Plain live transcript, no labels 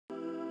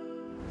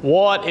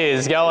What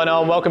is going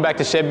on? Welcome back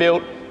to Shed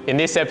Built. In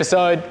this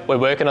episode, we're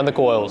working on the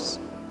coils.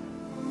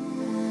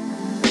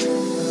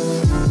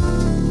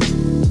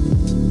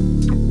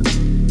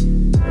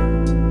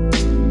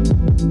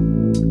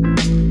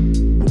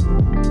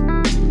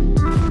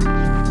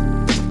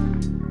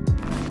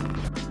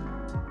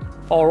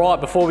 All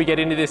right, before we get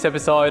into this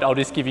episode, I'll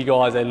just give you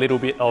guys a little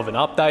bit of an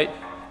update,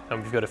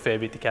 and we've got a fair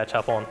bit to catch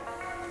up on.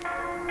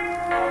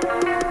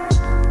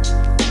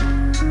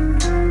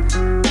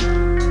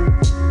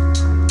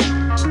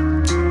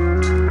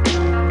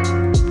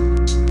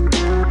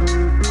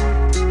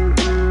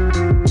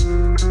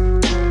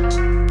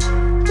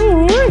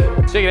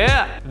 Check it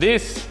out.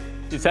 This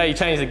is how you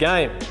change the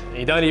game.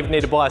 You don't even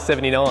need to buy a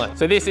 79.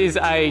 So this is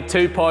a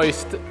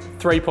 2-post,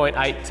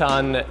 3.8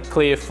 ton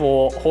Clear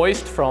 4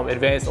 hoist from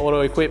Advanced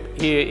Auto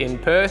Equip here in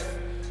Perth.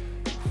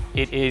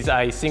 It is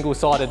a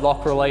single-sided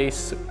lock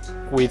release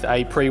with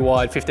a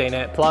pre-wired 15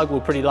 amp plug. We're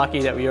pretty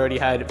lucky that we already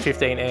had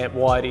 15 amp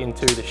wired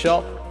into the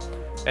shop.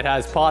 It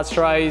has parts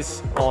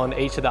trays on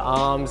each of the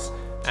arms,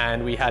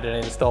 and we had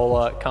an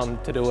installer come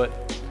to do it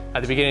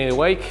at the beginning of the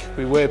week.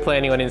 We were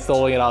planning on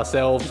installing it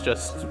ourselves,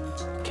 just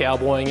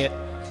cowboying it,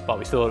 but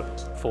we thought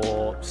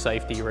for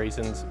safety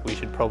reasons we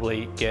should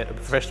probably get a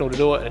professional to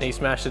do it, and he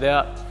smashed it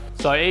out.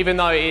 So even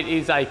though it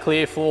is a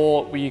Clear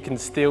 4, you can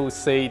still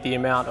see the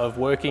amount of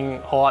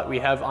working height we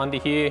have under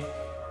here.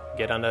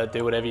 Get under,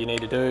 do whatever you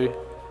need to do,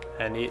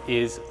 and it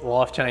is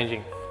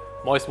life-changing.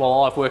 Most of my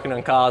life working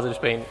on cars, I've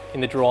just been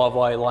in the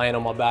driveway, laying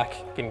on my back,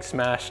 getting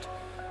smashed.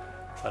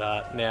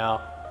 But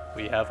now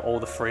we have all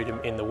the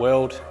freedom in the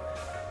world.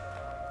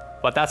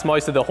 But that's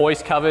most of the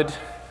hoist covered.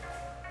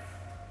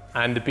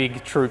 And the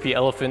big Troopy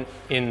elephant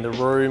in the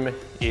room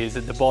is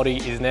that the body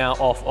is now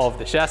off of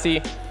the chassis.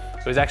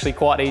 It was actually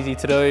quite easy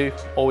to do.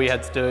 All we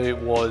had to do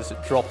was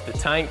drop the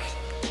tank,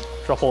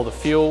 drop all the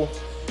fuel,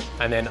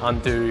 and then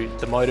undo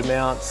the motor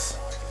mounts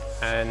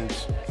and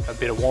a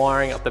bit of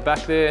wiring up the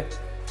back there.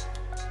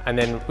 And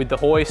then with the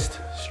hoist,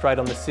 straight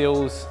on the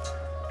sills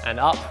and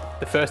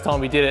up. The first time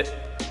we did it,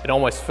 it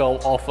almost fell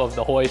off of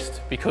the hoist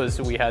because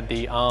we had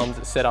the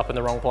arms set up in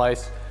the wrong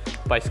place,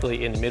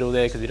 basically in the middle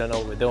there, because we don't know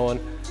what we're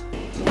doing.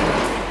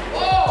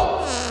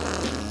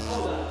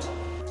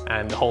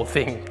 And the whole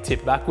thing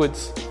tipped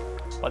backwards.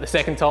 But the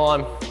second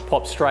time,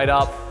 popped straight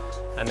up,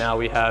 and now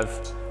we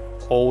have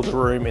all the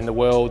room in the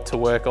world to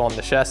work on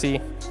the chassis.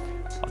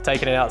 I've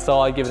taken it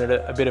outside, given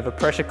it a bit of a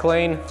pressure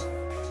clean,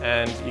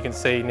 and you can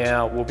see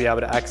now we'll be able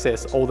to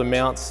access all the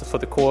mounts for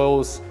the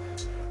coils,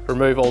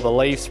 remove all the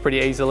leaves pretty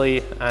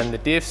easily, and the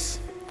diffs.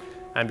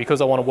 And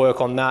because I want to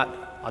work on that,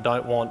 I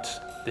don't want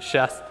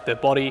the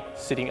body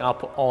sitting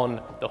up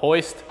on the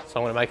hoist, so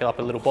I'm going to make it up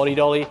a little body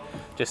dolly,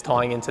 just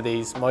tying into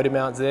these motor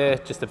mounts there,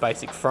 just a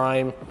basic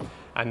frame,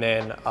 and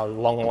then a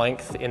long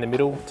length in the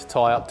middle to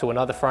tie up to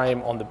another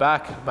frame on the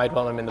back. I've made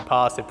one of them in the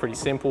past, they're pretty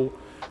simple.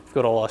 We've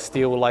got all our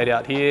steel laid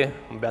out here.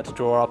 I'm about to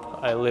draw up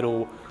a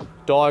little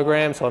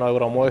diagram so I know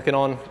what I'm working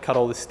on, cut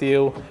all the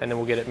steel, and then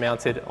we'll get it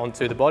mounted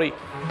onto the body.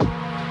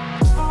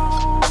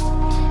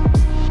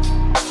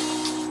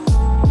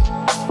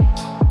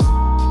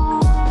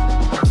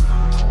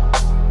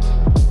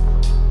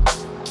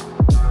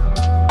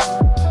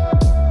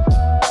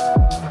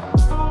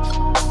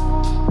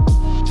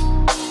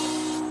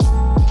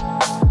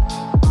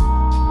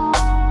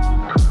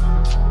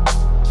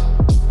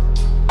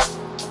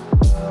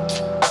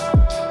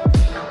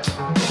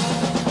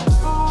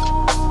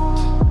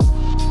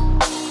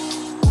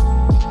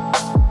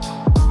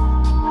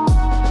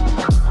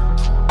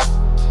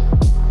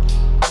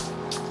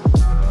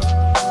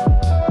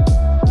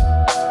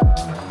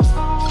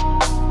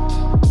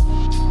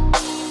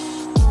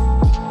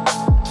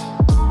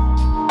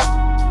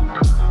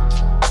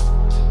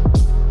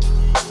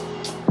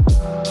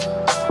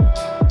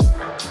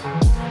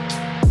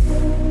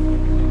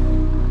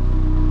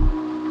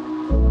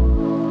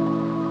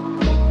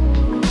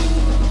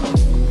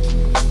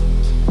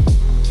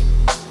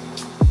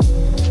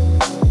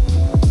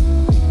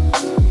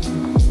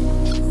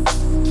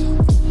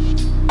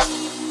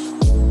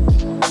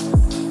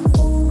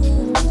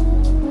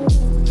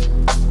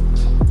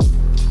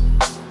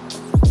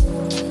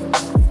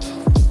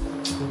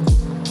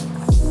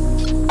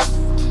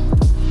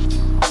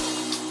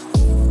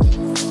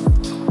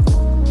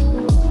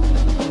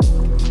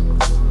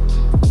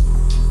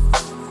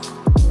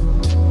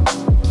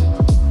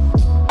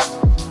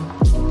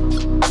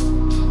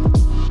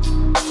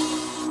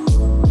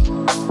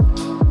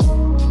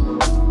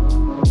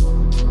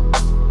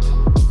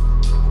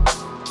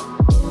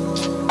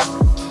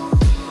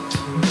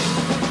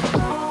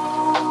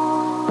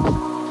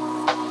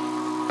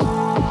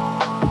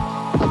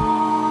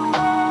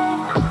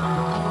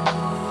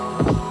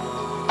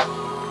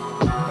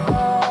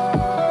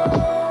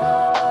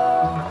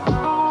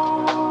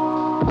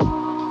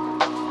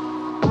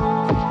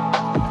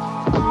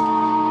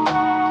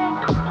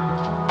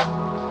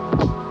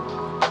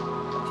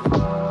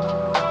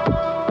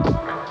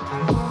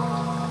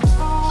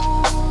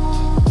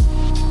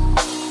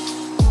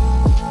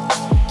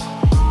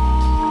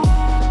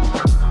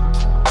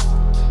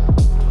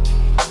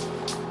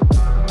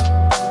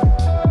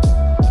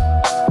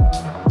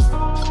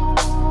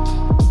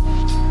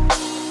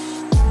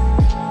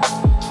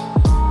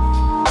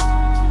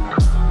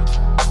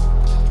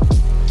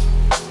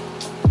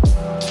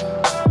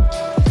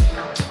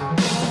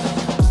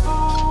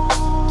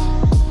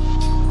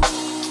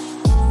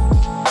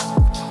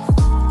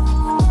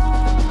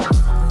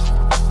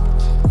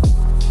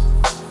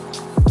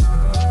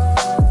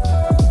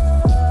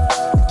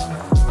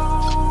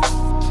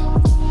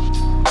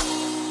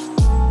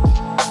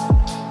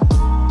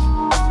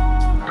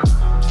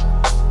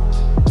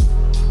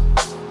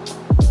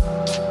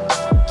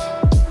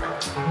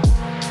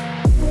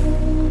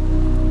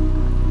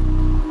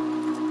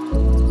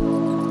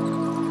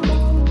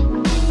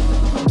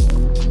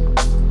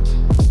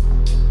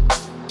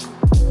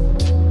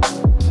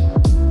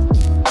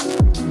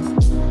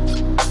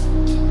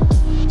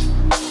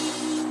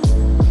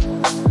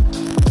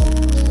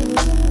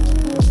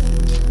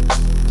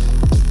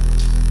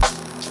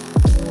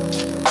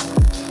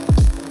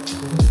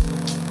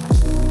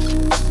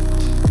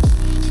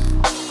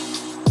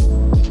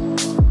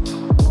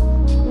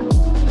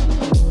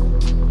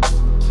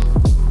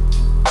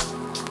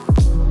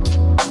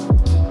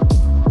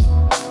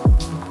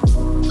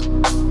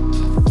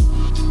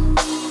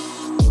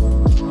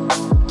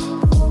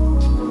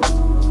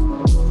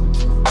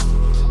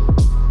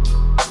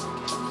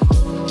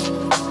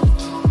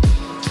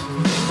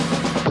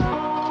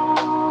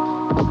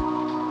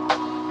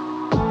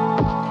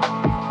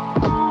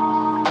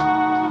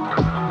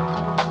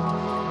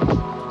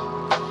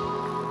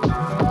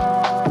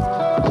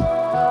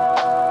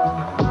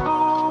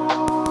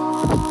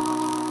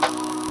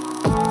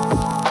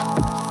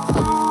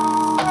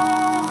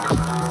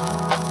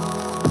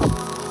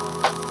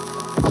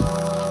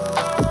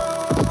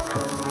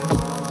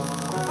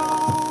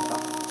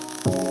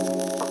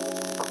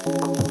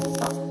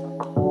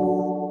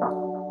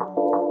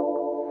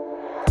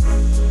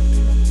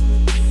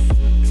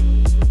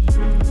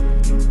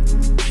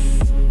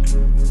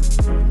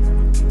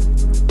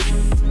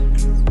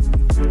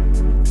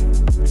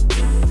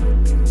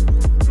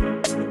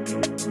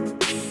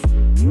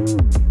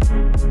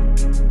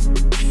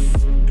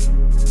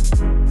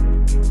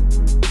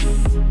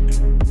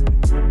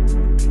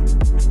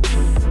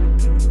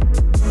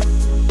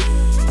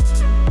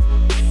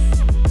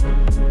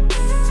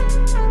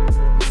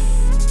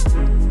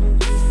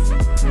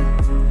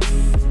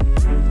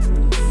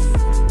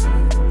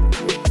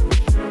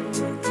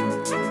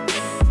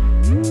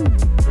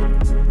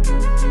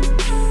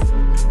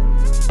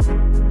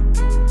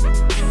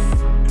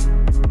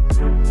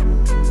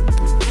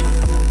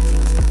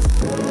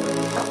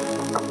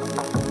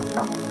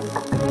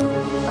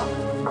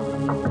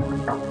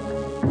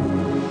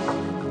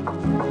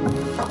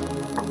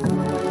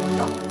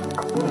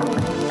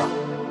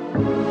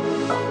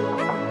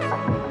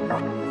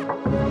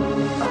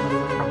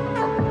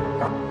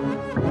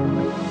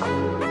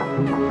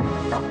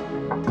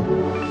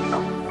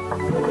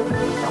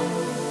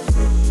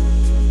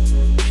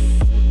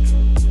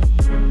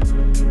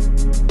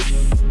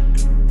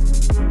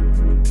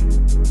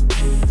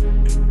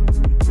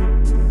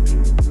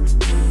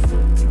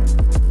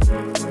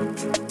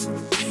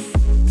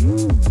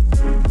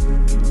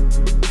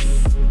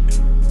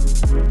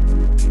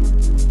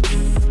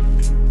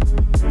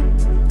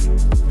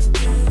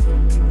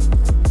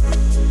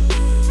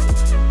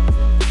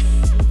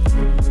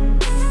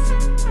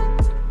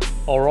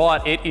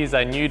 Alright, it is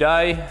a new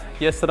day.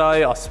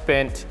 Yesterday I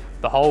spent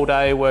the whole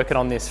day working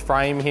on this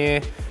frame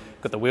here.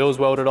 Got the wheels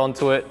welded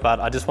onto it, but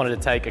I just wanted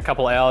to take a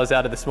couple of hours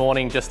out of this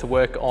morning just to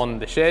work on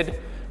the shed.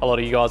 A lot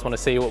of you guys want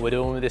to see what we're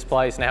doing with this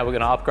place and how we're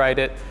going to upgrade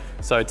it.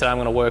 So today I'm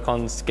going to work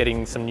on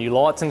getting some new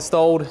lights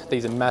installed.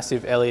 These are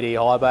massive LED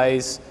high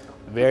bays,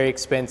 very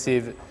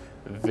expensive,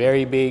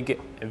 very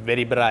big,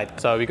 very bright.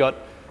 So we got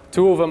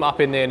two of them up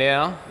in there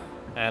now,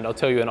 and I'll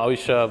tell you an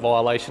OSHA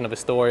violation of a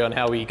story on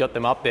how we got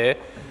them up there.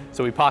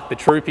 So we parked the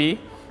Troopy,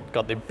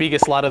 got the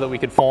biggest ladder that we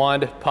could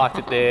find, parked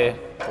it there,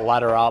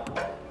 ladder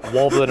up,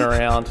 wobbling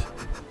around.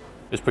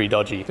 It was pretty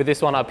dodgy. For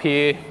this one up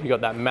here, we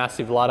got that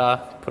massive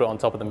ladder, put it on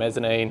top of the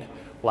mezzanine,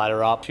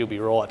 ladder up, she'll be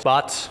right.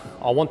 But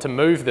I want to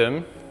move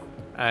them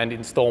and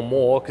install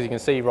more, because you can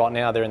see right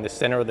now they're in the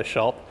center of the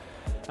shop.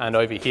 And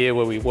over here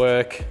where we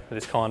work,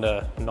 there's kind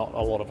of not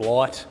a lot of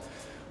light.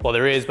 Well,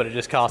 there is, but it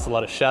just casts a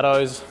lot of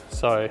shadows.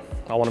 So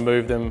I want to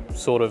move them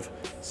sort of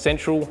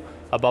central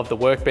above the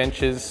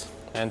workbenches.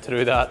 And to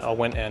do that, I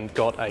went and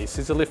got a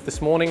scissor lift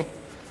this morning.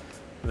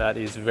 That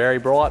is very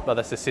bright, but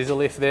that's a scissor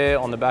lift there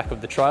on the back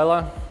of the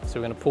trailer. So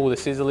we're going to pull the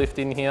scissor lift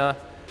in here,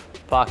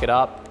 park it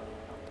up,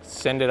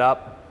 send it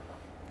up,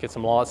 get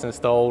some lights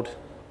installed.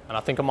 And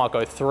I think I might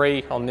go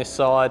 3 on this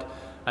side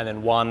and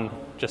then 1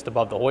 just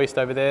above the hoist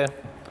over there.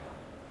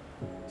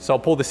 So I'll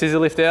pull the scissor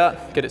lift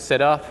out, get it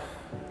set up,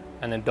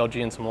 and then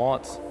dodgy in some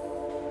lights.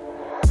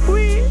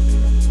 Whee!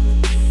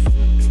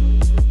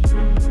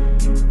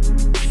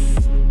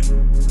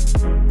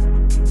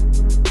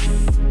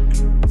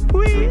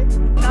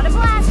 Got a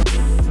blast!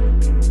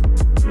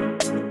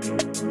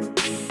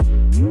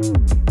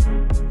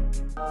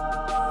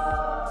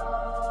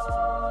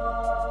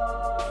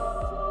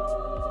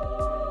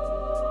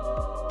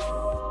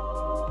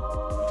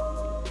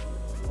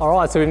 All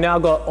right, so we've now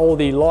got all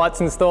the lights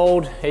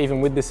installed.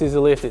 Even with the scissor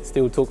lift, it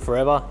still took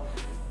forever.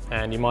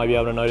 And you might be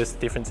able to notice the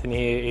difference in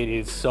here. It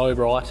is so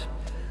bright. So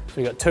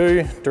we've got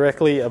 2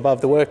 directly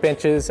above the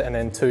workbenches and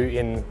then 2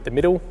 in the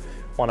middle,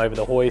 1 over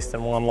the hoist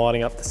and 1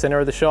 lighting up the center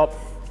of the shop.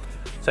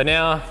 So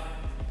now,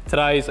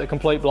 today's a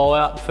complete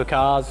blowout for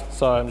cars,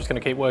 so I'm just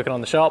gonna keep working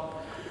on the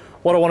shop.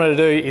 What I wanted to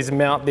do is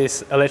mount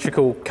this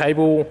electrical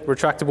cable,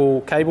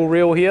 retractable cable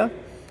reel here,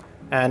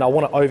 and I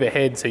want it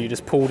overhead, so you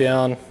just pull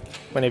down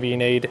whenever you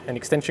need an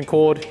extension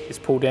cord,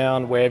 just pull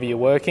down wherever you're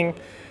working.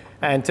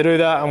 And to do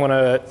that, I'm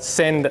gonna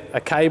send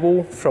a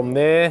cable from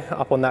there,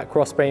 up on that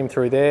cross beam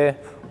through there,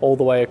 all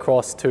the way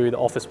across to the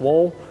office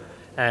wall.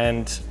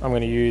 And I'm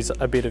going to use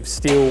a bit of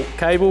steel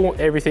cable.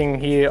 Everything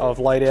here I've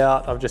laid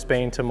out. I've just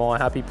been to my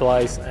happy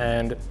place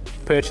and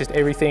purchased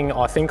everything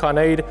I think I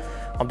need.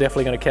 I'm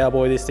definitely going to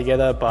cowboy this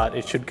together, but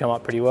it should come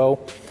up pretty well.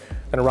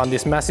 I'm going to run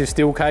this massive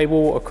steel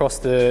cable across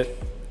the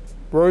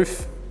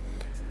roof.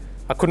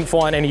 I couldn't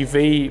find any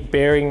V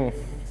bearing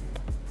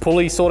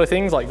pulley sort of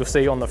things like you'll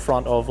see on the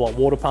front of like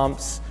water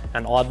pumps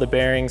and idler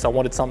bearings. I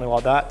wanted something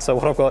like that. So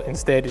what I've got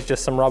instead is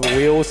just some rubber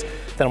wheels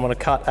that I'm going to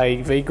cut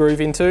a V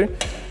groove into,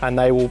 and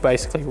they will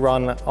basically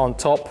run on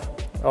top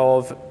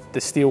of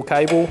the steel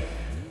cable,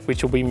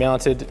 which will be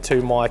mounted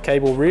to my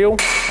cable reel,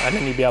 and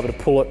then you'll be able to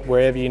pull it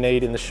wherever you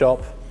need in the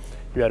shop.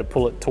 You'll be able to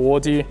pull it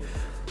towards you.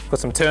 Got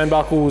some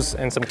turnbuckles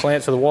and some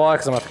clamps for the wire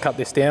because I'm going to have to cut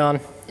this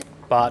down,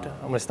 but I'm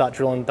going to start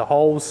drilling the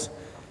holes,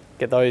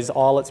 get those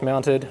eyelets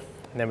mounted,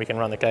 and then we can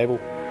run the cable.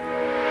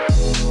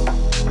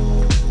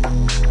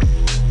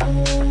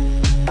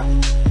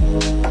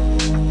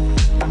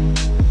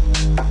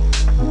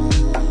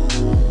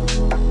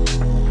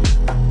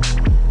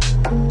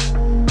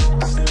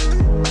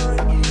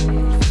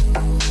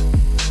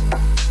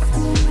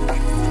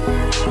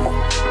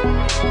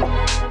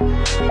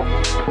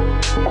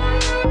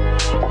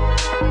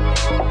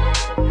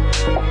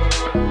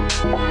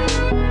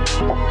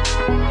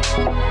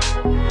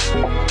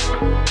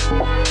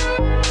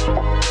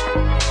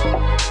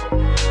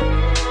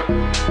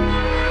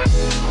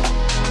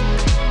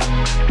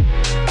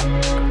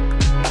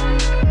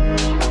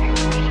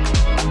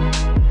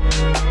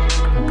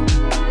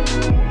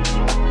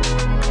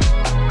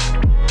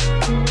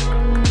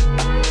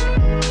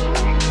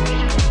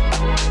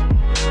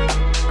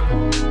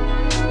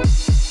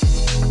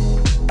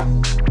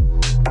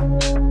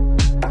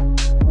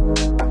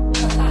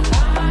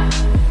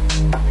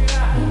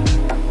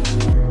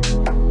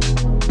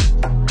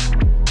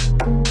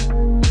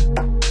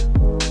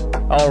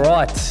 All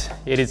right,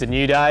 it is a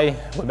new day.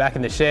 We're back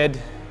in the shed.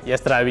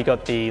 Yesterday we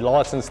got the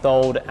lights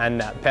installed and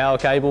that power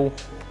cable.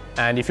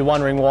 And if you're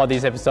wondering why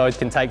these episodes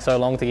can take so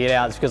long to get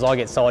out, it's because I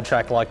get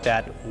sidetracked like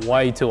that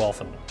way too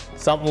often.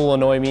 Something will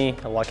annoy me,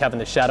 like having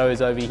the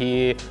shadows over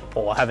here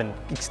or having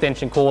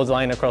extension cords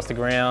laying across the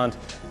ground,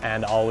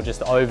 and I'll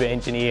just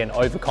over-engineer and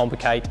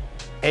overcomplicate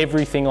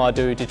everything I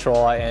do to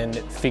try and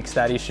fix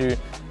that issue,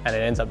 and it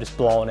ends up just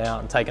blowing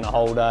out and taking a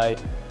whole day.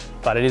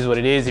 But it is what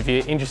it is. If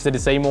you're interested to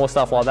see more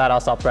stuff like that,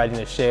 us upgrading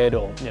the shed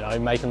or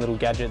making little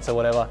gadgets or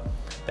whatever,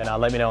 then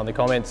let me know in the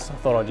comments. I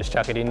thought I'd just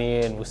chuck it in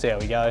here and we'll see how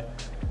we go.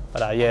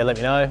 But yeah, let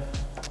me know.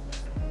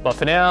 But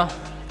for now,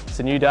 it's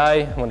a new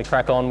day. I'm going to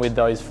crack on with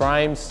those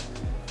frames.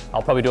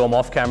 I'll probably do them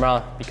off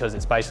camera because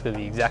it's basically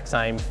the exact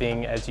same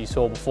thing as you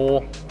saw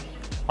before,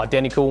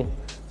 identical.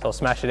 So I'll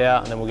smash it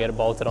out and then we'll get it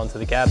bolted onto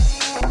the cab.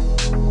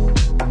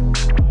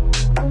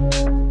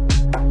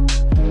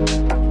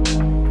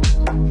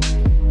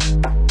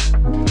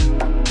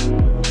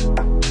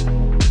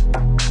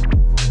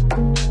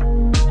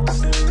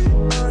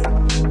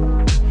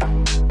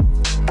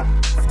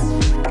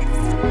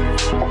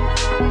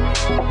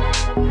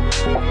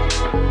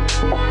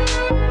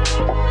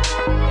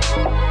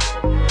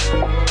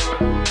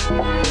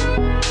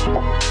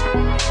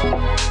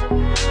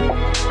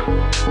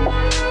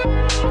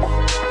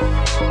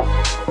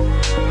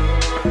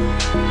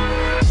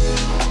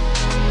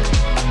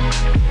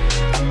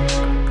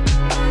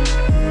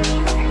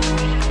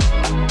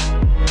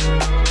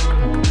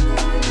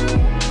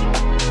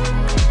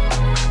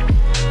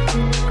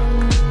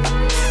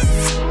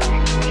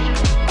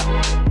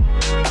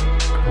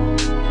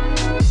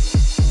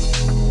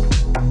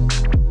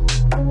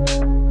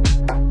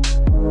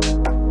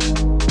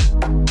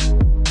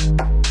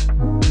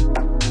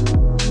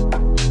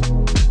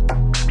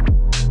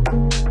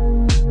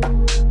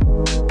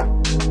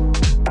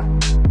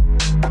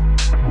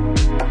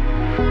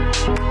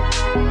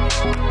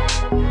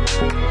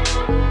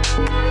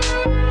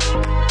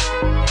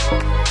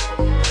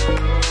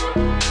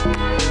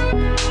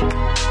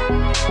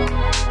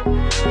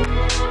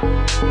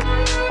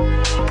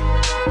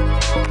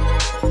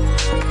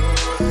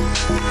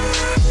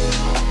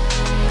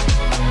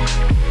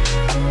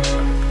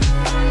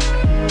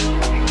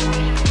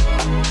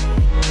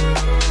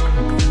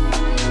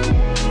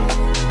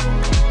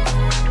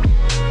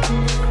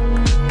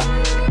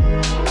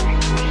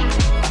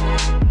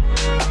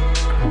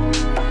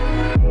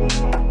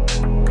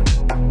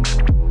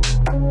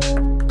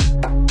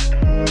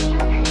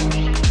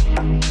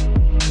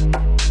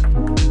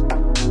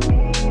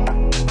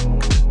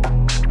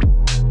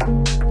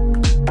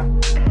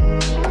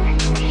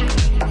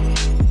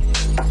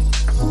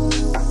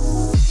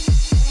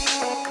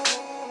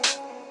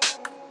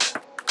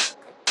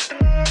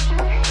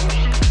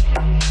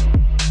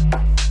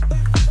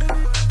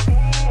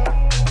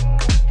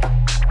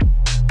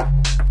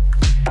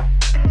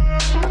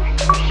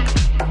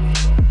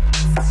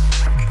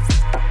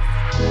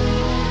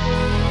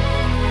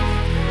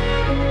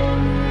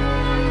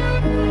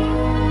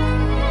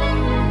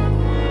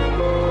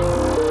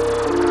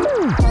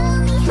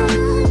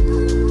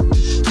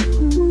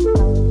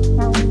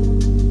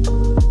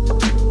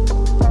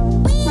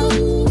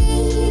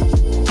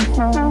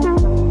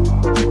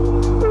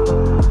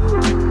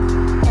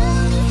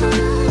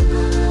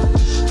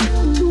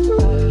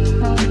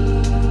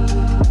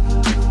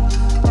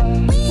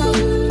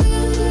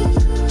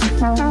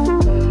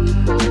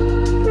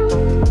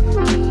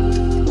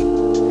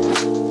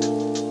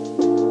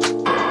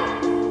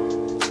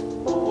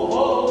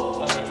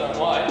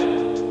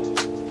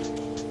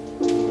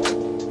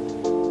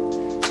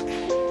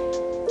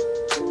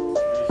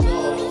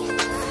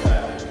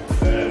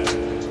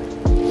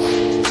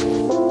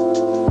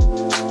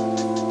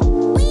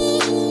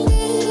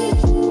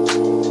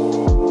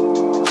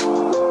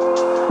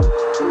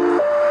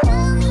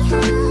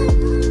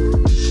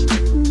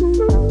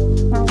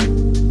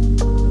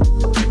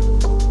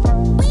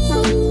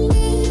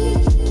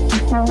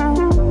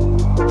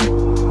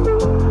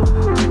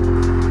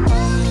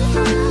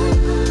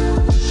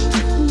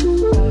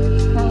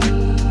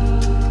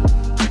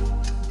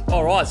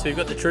 So we've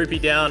got the Troopy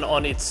down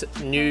on its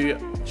new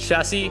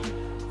chassis.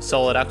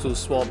 Solid axle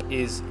swap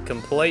is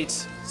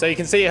complete. So you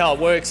can see how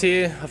it works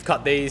here. I've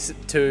cut these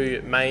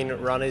two main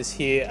runners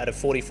here at a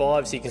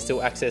 45 so you can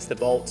still access the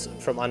bolts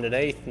from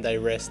underneath. They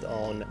rest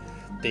on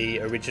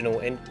the original,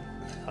 and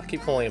I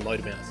keep calling them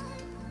motor mounts.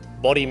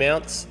 Body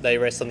mounts, they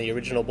rest on the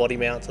original body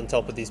mounts on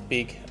top of this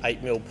big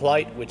 8mm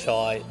plate, which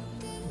I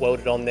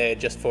welded on there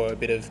just for a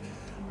bit of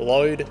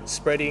load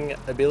spreading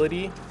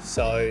ability.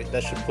 So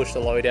that should push the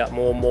load out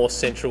more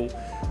central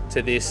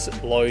to this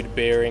load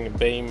bearing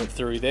beam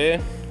through there,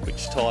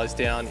 which ties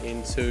down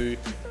into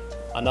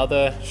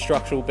another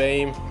structural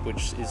beam,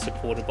 which is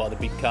supported by the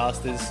big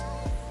casters.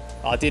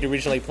 I did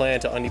originally plan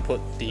to only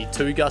put the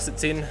 2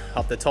 gussets in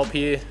up the top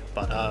here,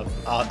 but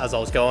as I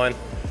was going,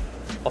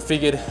 I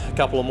figured a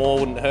couple of more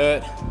wouldn't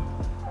hurt.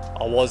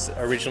 I was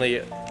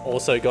originally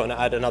also going to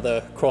add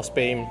another cross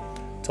beam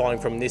tying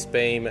from this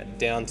beam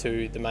down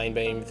to the main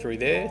beam through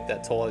there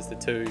that ties the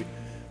 2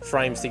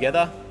 frames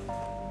together.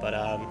 But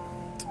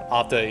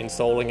after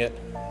installing it,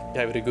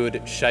 gave it a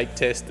good shake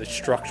test, the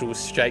structural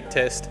shake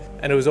test,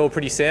 and it was all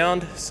pretty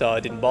sound, so I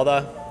didn't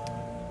bother.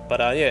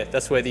 But yeah,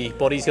 that's where the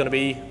body's gonna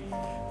be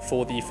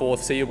for the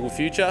foreseeable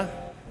future.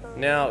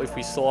 Now, if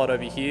we slide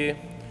over here,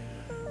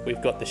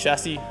 we've got the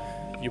chassis.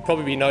 You'll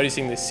probably be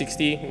noticing the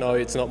 60. No,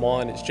 it's not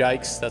mine, it's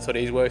Jake's. That's what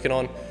he's working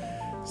on.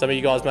 Some of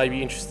you guys may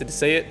be interested to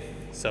see it,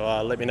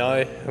 so let me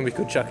know, and we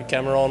could chuck a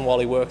camera on while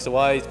he works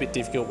away. It's a bit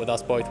difficult with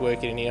us both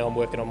working in here. I'm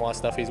working on my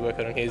stuff, he's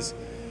working on his.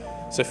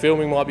 So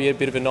filming might be a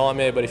bit of a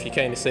nightmare, but if you're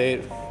keen to see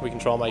it, we can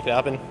try and make it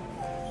happen.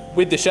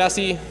 With the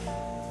chassis,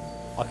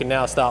 I can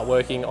now start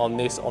working on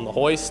this on the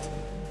hoist,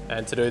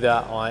 and to do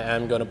that, I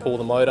am going to pull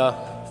the motor.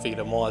 Figured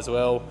I might as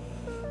well.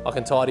 I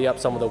can tidy up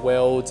some of the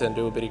welds and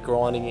do a bit of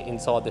grinding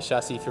inside the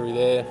chassis through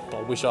there.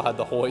 I wish I had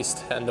the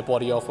hoist and the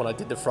body off when I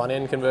did the front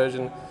end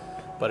conversion,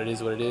 but it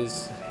is what it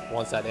is.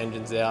 Once that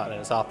engine's out and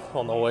it's up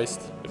on the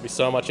hoist, it'll be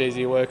so much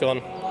easier to work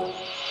on.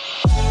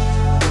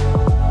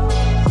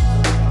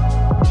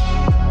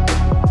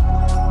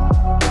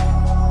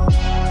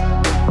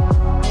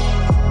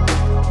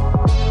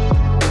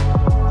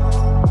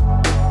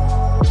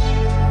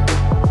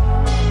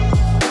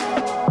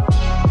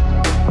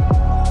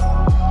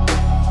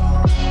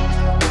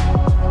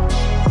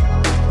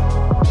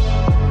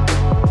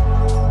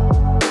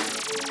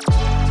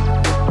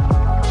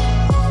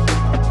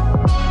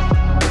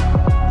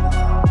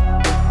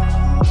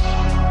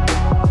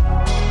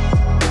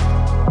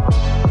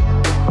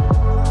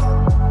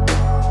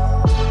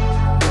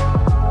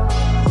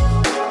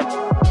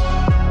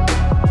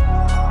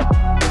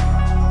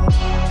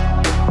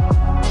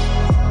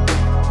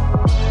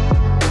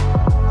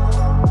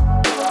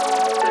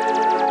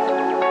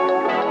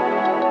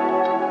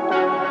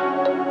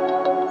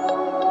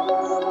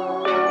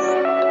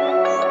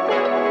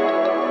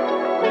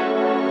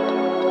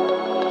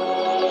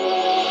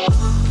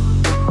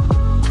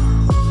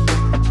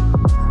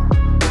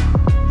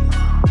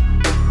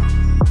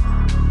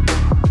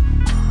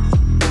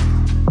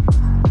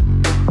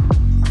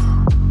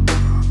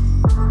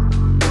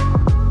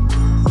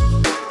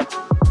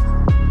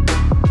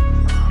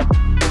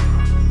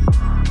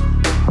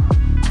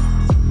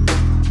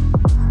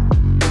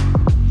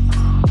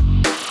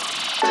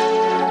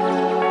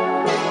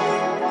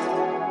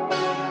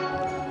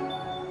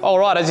 All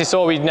right, as you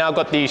saw, we've now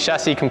got the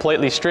chassis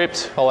completely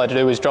stripped. All I had to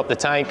do was drop the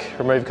tank,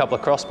 remove a couple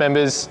of cross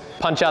members,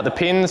 punch out the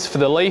pins for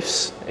the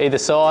leafs either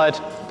side,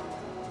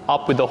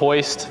 up with the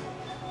hoist,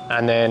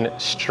 and then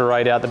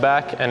straight out the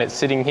back, and it's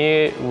sitting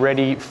here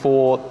ready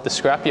for the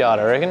scrapyard,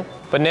 I reckon.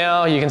 But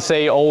now you can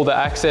see all the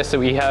access that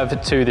we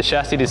have to the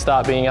chassis to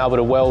start being able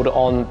to weld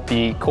on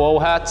the coil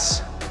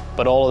hats,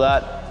 but all of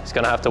that is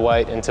gonna have to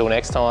wait until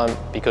next time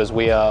because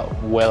we are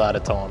well out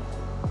of time.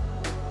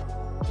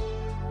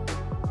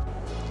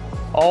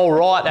 All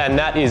right, and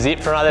that is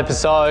it for another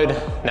episode.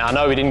 Now, I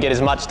know we didn't get as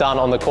much done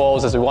on the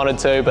coils as we wanted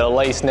to, but at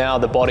least now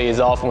the body is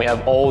off and we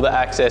have all the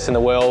access in the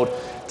world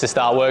to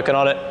start working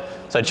on it.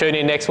 So tune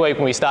in next week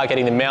when we start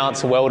getting the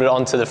mounts welded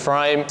onto the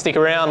frame. Stick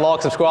around,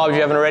 like, subscribe if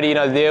you haven't already, you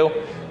know the deal,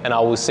 and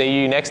I will see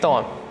you next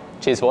time.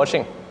 Cheers for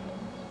watching.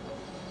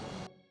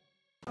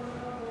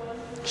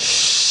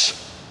 Shh.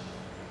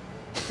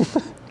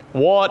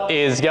 What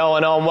is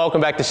going on?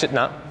 Welcome back to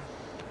no.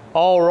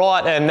 All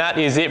right, and that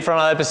is it for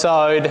another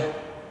episode.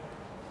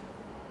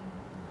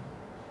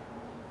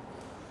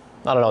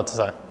 I don't know what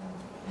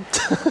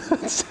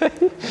to say.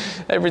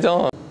 Every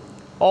time.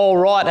 All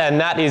right, and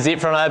that is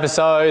it for another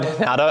episode.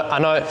 Now, I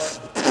know